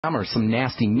or some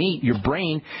nasty meat, your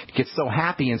brain gets so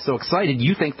happy and so excited,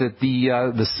 you think that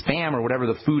the spam or whatever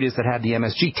the food is that had the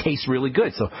MSG tastes really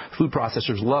good. So food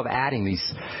processors love adding these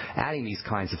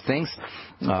kinds of things,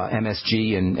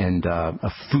 MSG and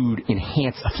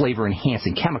flavor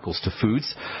enhancing chemicals to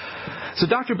foods. So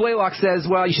Dr. Blaylock says,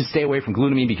 well, you should stay away from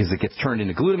glutamine because it gets turned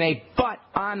into glutamate, but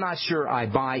I'm not sure I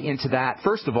buy into that.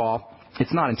 First of all,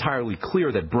 it's not entirely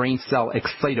clear that brain cell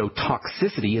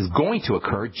excitotoxicity is going to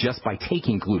occur just by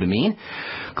taking glutamine.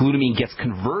 Glutamine gets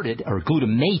converted, or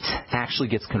glutamate actually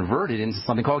gets converted into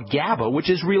something called GABA, which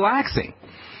is relaxing,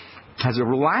 has a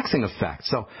relaxing effect.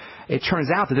 So it turns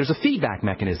out that there's a feedback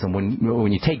mechanism.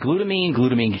 When you take glutamine,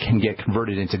 glutamine can get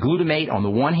converted into glutamate. On the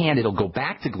one hand, it'll go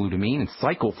back to glutamine and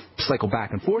cycle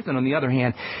back and forth, and on the other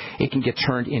hand, it can get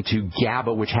turned into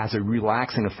GABA, which has a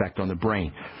relaxing effect on the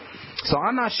brain. So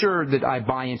I'm not sure that I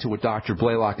buy into what Dr.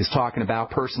 Blaylock is talking about.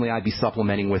 Personally, I do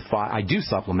supplement with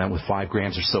 5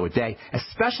 grams or so a day,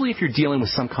 especially if you're dealing with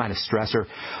some kind of stressor,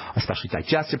 especially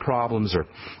digestive problems, or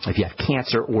if you have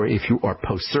cancer, or if you are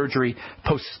post-surgery,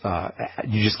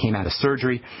 you just came out of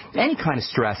surgery. Any kind of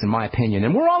stress, in my opinion,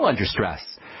 and we're all under stress.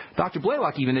 Dr.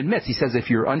 Blaylock even admits, he says if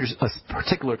you're under a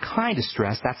particular kind of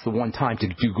stress, that's the one time to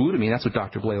do glutamine. That's what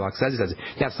Dr. Blaylock says. He says if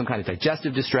you have some kind of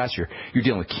digestive distress, you're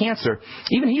dealing with cancer,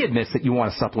 even he admits that you want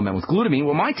to supplement with glutamine.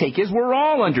 Well, my take is we're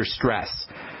all under stress.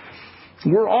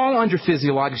 We're all under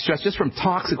physiologic stress, just from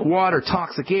toxic water,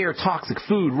 toxic air, toxic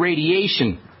food,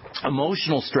 radiation,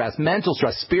 emotional stress, mental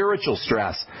stress, spiritual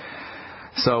stress.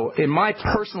 So in my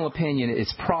personal opinion,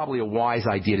 it's probably a wise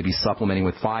idea to be supplementing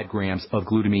with 5 grams of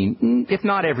glutamine, if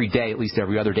not every day, at least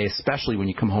every other day, especially when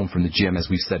you come home from the gym, as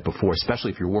we've said before,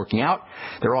 especially if you're working out.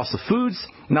 There are also foods,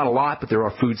 not a lot, but there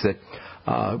are foods that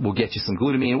will get you some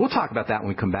glutamine. And we'll talk about that when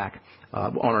we come back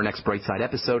on our next Bright Side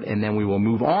episode, and then we will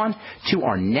move on to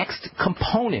our next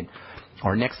component,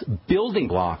 our next building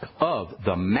block of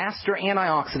the master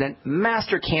antioxidant,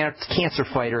 master cancer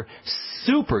fighter,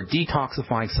 super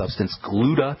detoxifying substance,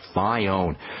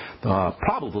 glutathione.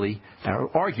 Probably, or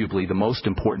arguably, the most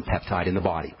important peptide in the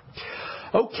body.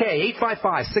 Okay,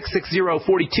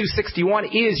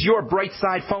 855-660-4261 is your Bright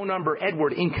Side phone number.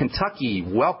 Edward in Kentucky,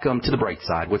 welcome to the Bright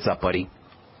Side. What's up, buddy?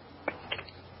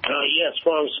 Yes,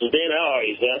 from Sudan. How are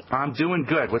you, sir? I'm doing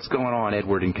good. What's going on,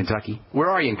 Edward in Kentucky? Where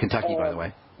are you in Kentucky, by the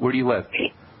way? Where do you live?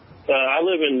 I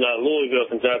live in Louisville,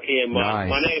 Kentucky, and nice.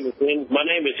 my name is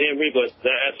Henry, but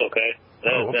that's okay.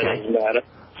 That doesn't matter.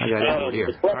 I got Edward here.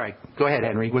 All right, go ahead,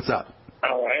 Henry. What's up?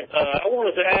 All right. I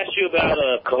wanted to ask you about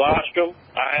colostrum.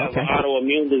 I have an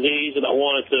autoimmune disease, and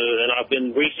I've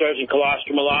been researching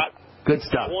colostrum a lot. Good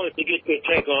stuff. I wanted to get your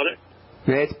take on it.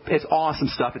 It's awesome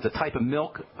stuff. It's a type of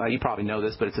milk. You probably know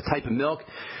this, but it's a type of milk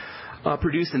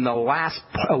produced in the last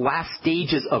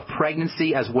stages of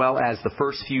pregnancy, as well as the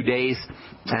first few days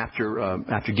after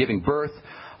giving birth.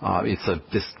 It's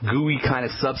this gooey kind of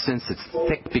substance. It's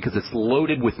thick because it's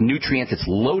loaded with nutrients. It's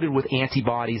loaded with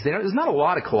antibodies. There's not a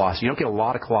lot of colostrum. You don't get a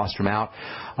lot of colostrum out,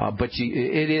 but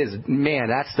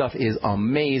that stuff is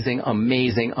amazing,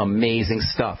 amazing, amazing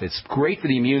stuff. It's great for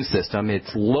the immune system.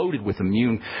 It's loaded with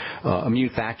immune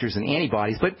factors and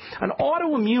antibodies. But an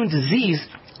autoimmune disease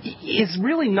is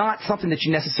really not something that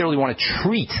you necessarily want to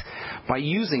treat by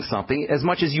using something, as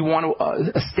much as you want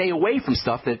to stay away from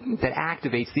stuff that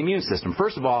activates the immune system.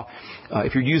 First of all,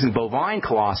 if you're using bovine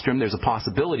colostrum, there's a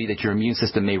possibility that your immune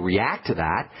system may react to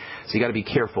that, so you got to be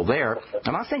careful there.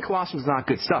 I'm not saying colostrum is not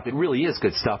good stuff. It really is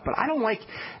good stuff, but I don't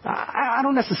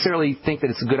necessarily think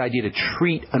that it's a good idea to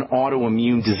treat an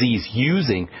autoimmune disease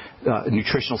using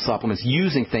nutritional supplements,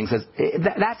 using things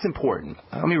that's important.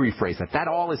 Let me rephrase that. That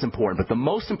all is important, but the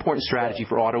most important strategy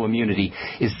for autoimmunity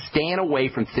is staying away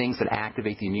from things that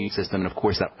activate the immune system, and of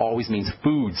course that always means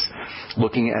foods.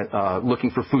 Looking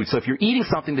for food. So if you're eating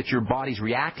something that your body's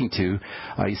reacting to,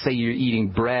 you say you're eating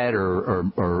bread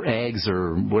or eggs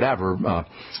or whatever,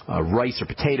 rice or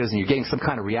potatoes, and you're getting some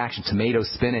kind of reaction, tomatoes,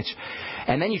 spinach,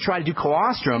 and then you try to do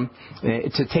colostrum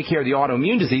to take care of the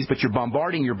autoimmune disease, but you're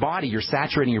bombarding your body, you're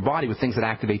saturating your body with things that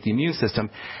activate the immune system.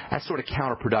 That's sort of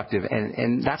counterproductive,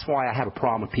 and that's why I have a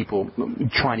problem with people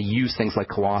trying to use things like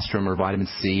colostrum or vitamin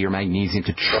C or magnesium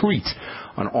to treat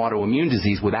an autoimmune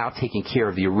disease without taking care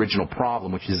of the original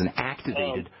problem, which is an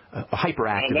activated,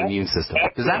 hyperactive immune system.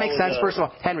 Does that make sense? First of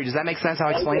all, Henry, does that make sense how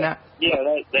I explain that? Yeah,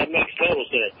 that makes total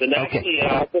sense. And actually,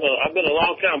 I've been a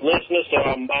long-time listener, so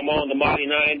I'm on the Mighty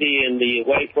 90 and the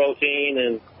whey protein.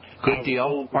 And good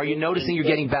deal. Are you noticing you're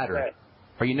getting better?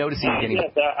 Are you noticing you're getting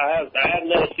better? Yes, I have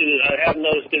noticed it. I have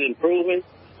noticed it improving.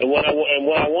 And what I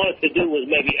wanted to do was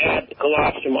maybe add the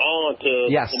colostrum on to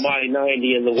the Mighty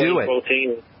 90 and the whey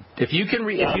protein. If you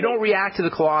don't react to the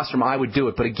colostrum, I would do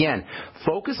it. But again,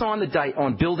 focus on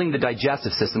on building the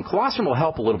digestive system. Colostrum will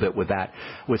help a little bit with that,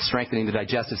 with strengthening the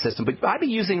digestive system. But I'd be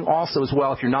using also as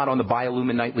well, if you're not on the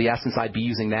Biolumin Nightly Essence, I'd be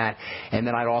using that. And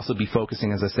then I'd also be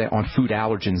focusing, as I say, on food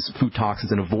allergens, food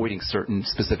toxins, and avoiding certain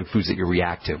specific foods that you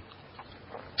react to.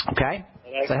 Okay?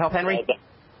 Does that help, Henry?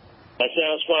 That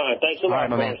sounds fine. Thanks a lot. All right,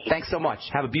 my man. Thanks so much.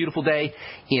 Have a beautiful day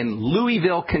in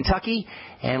Louisville, Kentucky.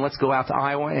 And let's go out to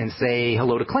Iowa and say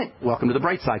hello to Clint. Welcome to the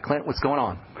bright side, Clint. What's going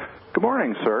on? Good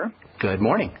morning, sir. Good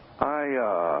morning.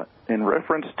 In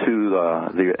reference to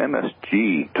the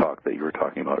MSG talk that you were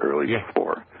talking about earlier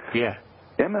before. Yeah.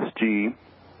 MSG,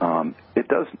 it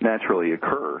does naturally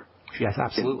occur. Yes,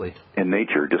 absolutely. In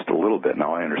nature, just a little bit.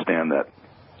 Now, I understand that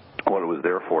what it was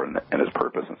there for and its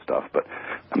purpose and stuff, but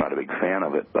I'm not a big fan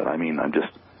of it. But I mean, I'm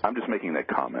just making that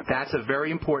comment. That's a very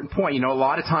important point. You know, a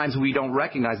lot of times we don't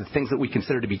recognize that things that we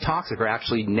consider to be toxic are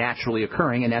actually naturally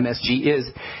occurring, and MSG is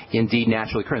indeed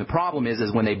naturally occurring. The problem is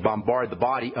when they bombard the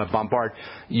body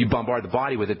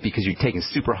with it because you're taking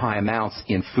super high amounts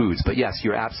in foods. But yes,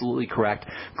 you're absolutely correct.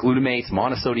 Glutamates,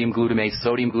 monosodium glutamate,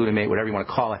 sodium glutamate, whatever you want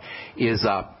to call it, is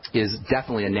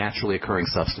definitely a naturally occurring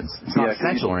substance. It's not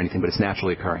essential or anything, but it's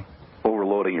naturally occurring.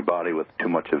 Overloading your body with too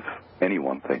much of any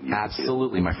one thing.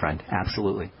 Absolutely, my friend.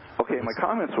 Absolutely. Okay, my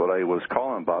comments, what I was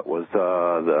calling about was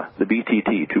the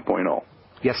BTT 2.0.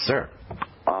 Yes, sir.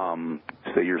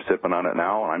 Say you're sipping on it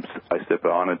now, and I sip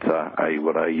on it.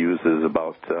 What I use is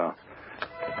about,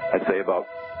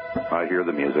 I hear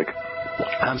the music.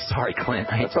 I'm sorry, Clint.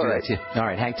 I hate to do that to you. All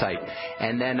right, hang tight.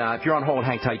 And then if you're on hold,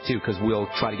 hang tight, too, because we'll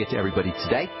try to get to everybody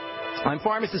today. I'm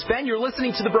Pharmacist Ben. You're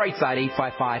listening to The Bright Side.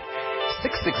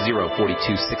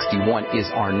 855-660-4261 is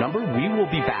our number. We will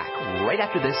be back right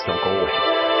after this. Don't go away.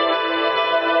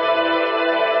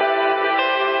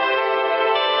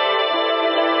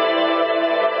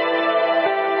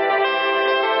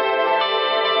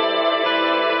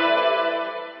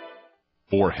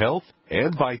 For health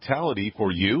and vitality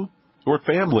for you, your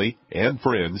family, and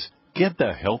friends, get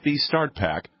the Healthy Start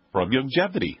Pack from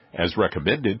Longevity, as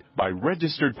recommended by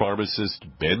registered pharmacist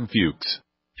Ben Fuchs.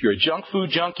 If you're a junk food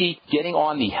junkie, getting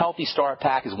on the Healthy Start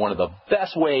Pack is one of the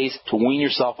best ways to wean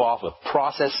yourself off of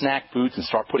processed snack foods and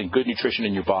start putting good nutrition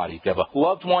in your body. If you have a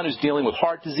loved one who's dealing with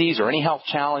heart disease or any health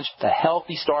challenge, the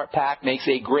Healthy Start Pack makes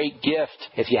a great gift.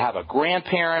 If you have a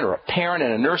grandparent or a parent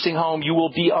in a nursing home, you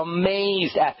will be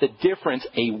amazed at the difference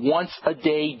a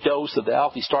once-a-day dose of the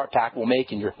Healthy Start Pack will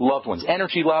make in your loved one's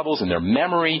energy levels, in their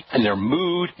memory, in their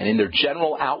mood, and in their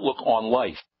general outlook on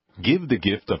life. Give the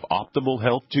gift of optimal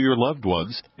health to your loved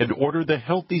ones and order the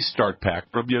Healthy Start Pack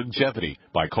from Longevity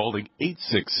by calling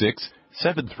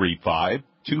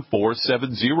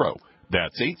 866-735-2470.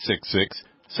 That's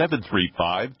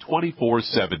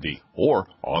 866-735-2470. Or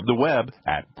on the web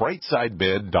at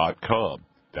brightsideben.com.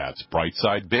 That's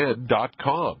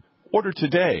brightsideben.com. Order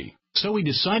today. So we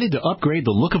decided to upgrade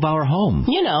the look of our home.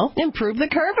 You know, improve the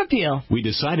curb appeal. We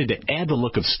decided to add the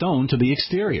look of stone to the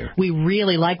exterior. We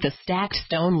really like the stacked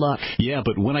stone look. Yeah,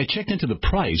 but when I checked into the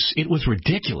price, it was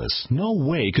ridiculous. No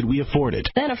way could we afford it.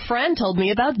 Then a friend told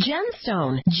me about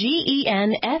Genstone.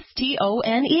 Genstone.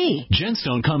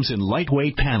 Genstone comes in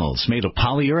lightweight panels made of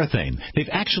polyurethane. They've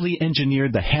actually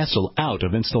engineered the hassle out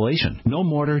of installation. No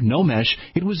mortar, no mesh.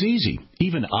 It was easy.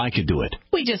 Even I could do it.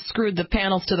 We just screwed the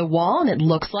panels to the wall and it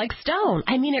looks like stone.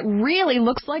 I mean, it really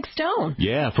looks like stone.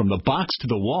 Yeah, from the box to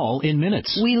the wall in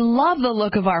minutes. We love the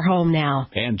look of our home now.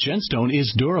 And Genstone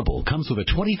is durable, comes with a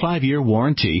 25-year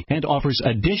warranty, and offers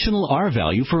additional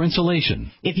R-value for insulation.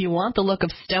 If you want the look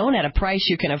of stone at a price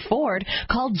you can afford,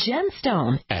 call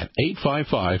Genstone at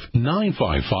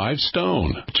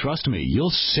 855-955-STONE. Trust me, you'll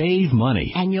save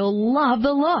money. And you'll love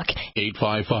the look.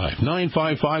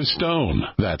 855-955-STONE.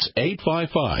 That's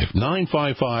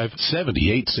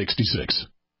 855-955-7866.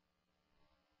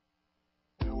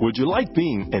 Would you like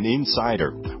being an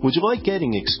insider? Would you like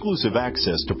getting exclusive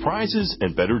access to prizes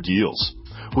and better deals?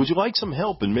 Would you like some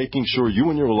help in making sure you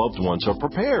and your loved ones are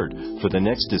prepared for the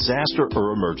next disaster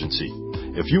or emergency?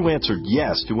 If you answered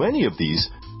yes to any of these,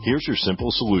 here's your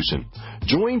simple solution.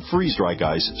 Join Freeze Dry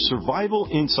Guy's Survival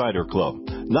Insider Club.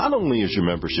 Not only is your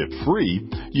membership free,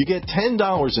 you get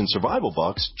 $10 in survival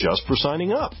bucks just for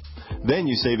signing up. Then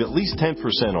you save at least 10%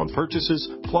 on purchases,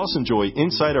 plus enjoy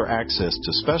insider access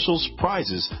to specials,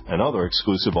 prizes, and other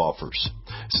exclusive offers.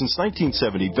 Since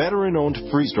 1970, veteran-owned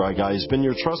Freeze Dry Guy has been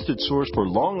your trusted source for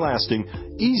long-lasting,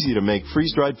 easy-to-make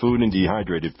freeze-dried food and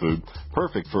dehydrated food,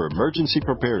 perfect for emergency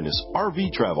preparedness,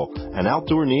 RV travel, and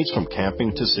outdoor needs from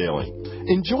camping to sailing.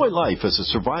 Enjoy life as a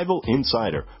survival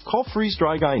insider. Call Freeze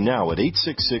Dry Guy now at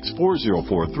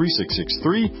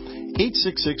 866-404-3663,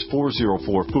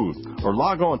 866-404-FOOD or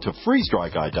log on to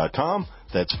freezedryguy.com.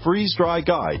 That's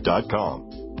freezedryguy.com.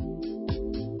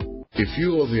 If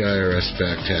you owe the IRS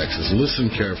back taxes,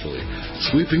 listen carefully.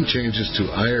 Sweeping changes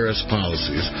to IRS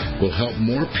policies will help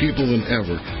more people than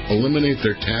ever eliminate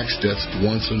their tax debts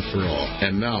once and for all.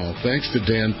 And now, thanks to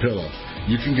Dan Pilla,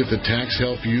 you can get the tax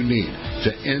help you need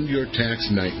to end your tax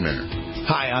nightmare.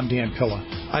 Hi, I'm Dan Pilla.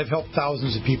 I've helped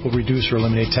thousands of people reduce or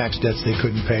eliminate tax debts they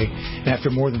couldn't pay. And after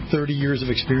more than 30 years of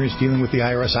experience dealing with the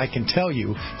IRS, I can tell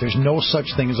you there's no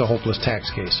such thing as a hopeless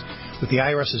tax case. With the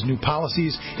IRS's new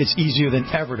policies, it's easier than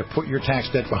ever to put your tax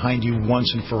debt behind you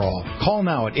once and for all. Call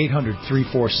now at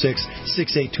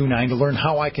 800-346-6829 to learn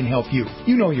how I can help you.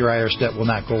 You know your IRS debt will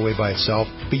not go away by itself,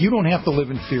 but you don't have to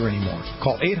live in fear anymore.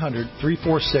 Call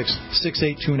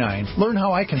 800-346-6829. Learn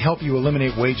how I can help you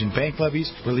eliminate wage and bank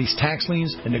levies, release tax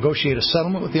liens, and negotiate a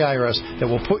settlement with the IRS that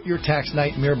will put your tax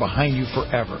nightmare behind you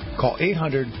forever. Call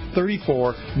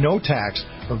 800-34-NO-TAX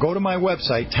or go to my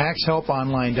website,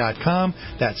 taxhelponline.com.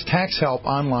 That's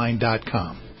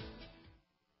taxhelponline.com.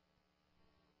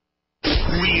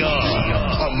 We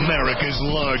are America's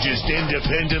largest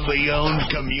independently owned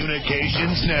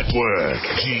communications network,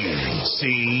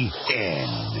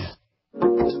 GCN.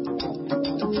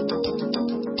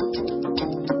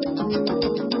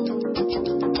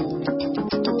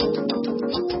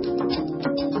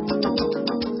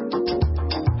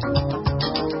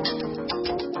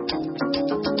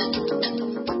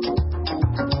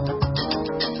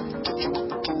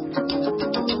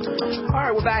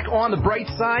 Back on the bright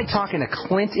side, talking to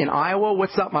Clint in Iowa.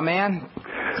 What's up, my man?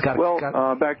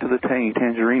 Back to the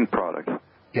tangerine product.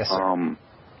 Yes, sir.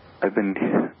 I've been,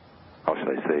 how should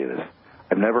I say this?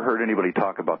 I've never heard anybody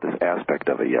talk about this aspect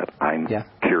of it yet. I'm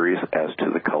curious as to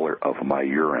the color of my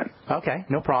urine. Okay,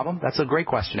 no problem. That's a great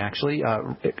question, actually.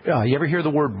 You ever hear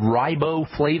the word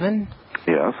riboflavin?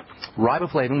 Yes.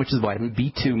 Riboflavin, which is vitamin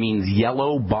B2, means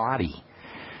yellow body.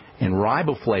 And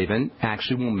riboflavin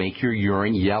actually will make your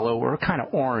urine yellow or kind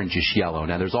of orangish yellow.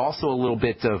 Now, there's also a little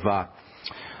bit of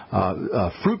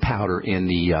fruit powder in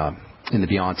the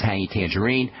Beyond Tangy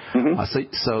Tangerine. Mm-hmm.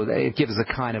 So it gives a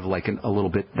kind of like a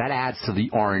little bit, that adds to the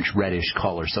orange reddish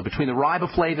color. So between the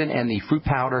riboflavin and the fruit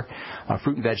powder,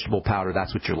 fruit and vegetable powder,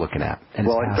 that's what you're looking at. And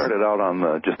I started out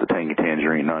on just the Tangy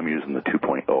Tangerine. Now I'm using the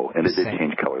 2.0, and it did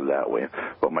change color that way.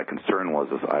 But my concern was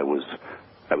I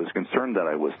was concerned that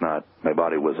my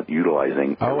body wasn't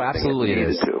utilizing absolutely it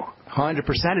needed to.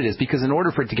 100% it is, because in order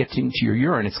for it to get into your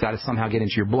urine, it's got to somehow get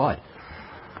into your blood.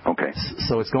 Okay.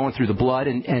 So it's going through the blood,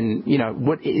 and you know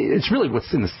it's really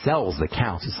what's in the cells that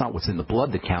counts. It's not what's in the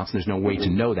blood that counts, and there's no way to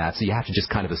know that. So you have to just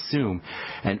kind of assume,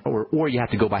 or you have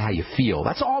to go by how you feel.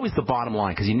 That's always the bottom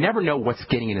line, because you never know what's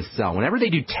getting in a cell. Whenever they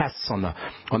do tests on the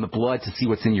blood to see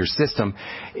what's in your system,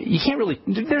 you can't really.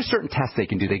 There's certain tests they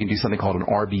can do. They can do something called an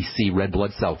RBC, red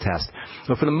blood cell test.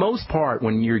 But for the most part,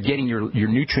 when you're getting your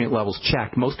nutrient levels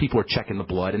checked, most people are checking the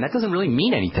blood, and that doesn't really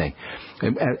mean anything.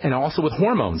 And also with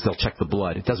hormones, they'll check the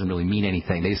blood. It doesn't really mean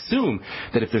anything. They assume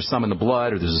that if there's some in the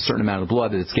blood or there's a certain amount of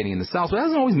blood that it's getting in the cells, but that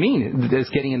doesn't always mean that it's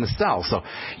getting in the cells. So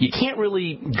you can't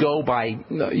really go by,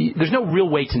 there's no real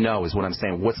way to know, is what I'm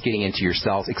saying, what's getting into your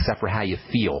cells except for how you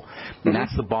feel. And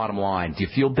that's the bottom line. Do you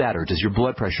feel better? Is your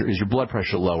blood pressure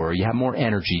lower? You have more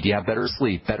energy? Do you have better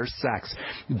sleep, better sex,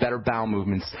 better bowel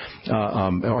movements? Do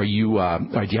you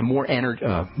have more energy,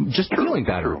 just feeling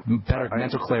better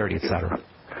mental clarity, etc.?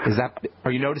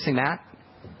 Are you noticing that?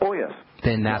 Oh, yes.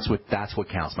 Then that's what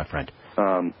counts, my friend.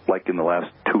 Like in the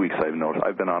last 2 weeks, I've noticed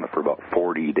I've been on it for about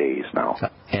 40 days now.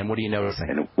 And what are you noticing?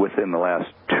 And within the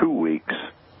last 2 weeks,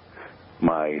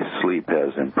 my sleep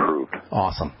has improved.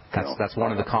 Awesome. That's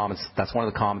one of the common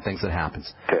things that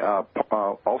happens. Okay.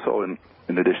 Also, in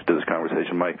addition to this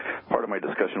conversation, part of my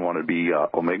discussion wanted to be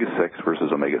omega-6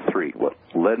 versus omega-3. What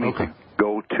led me to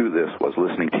go to this was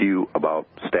listening to you about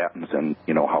statins and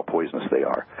how poisonous they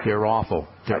are. They're awful.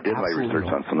 I did my research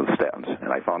on some of the statins,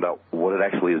 and I found out what it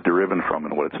actually is derived from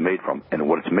and what it's made from. And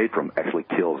what it's made from actually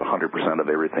kills 100% of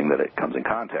everything that it comes in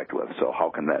contact with. So how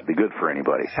can that be good for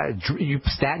anybody?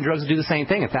 Statin drugs do the same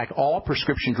thing. In fact, all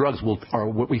prescription drugs are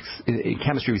what in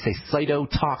chemistry we say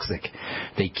cytotoxic.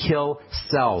 They kill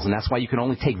cells, and that's why you can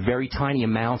only take very tiny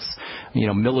amounts,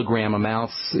 milligram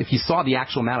amounts. If you saw the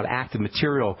actual amount of active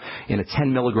material in a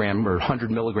 10 milligram milligram or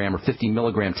 100 milligram or 50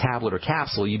 milligram tablet or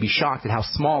capsule, you'd be shocked at how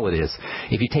small it is.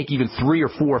 If you take even 3 or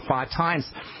 4 or 5 times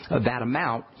that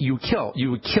amount, you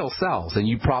would kill cells, and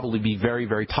you'd probably be very,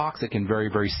 very toxic and very,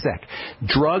 very sick.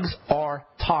 Drugs are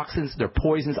toxins. They're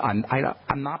poisons. I'm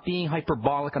not being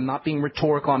hyperbolic. I'm not being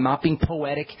rhetorical. I'm not being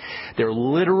poetic. They're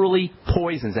literally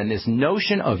poisons, and this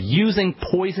notion of using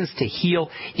poisons to heal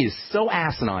is so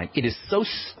asinine. It is so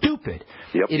stupid.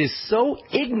 Yep. It is so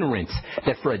ignorant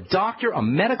that for a doctor, a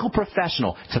medical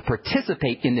professional, to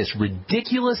participate in this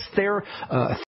ridiculous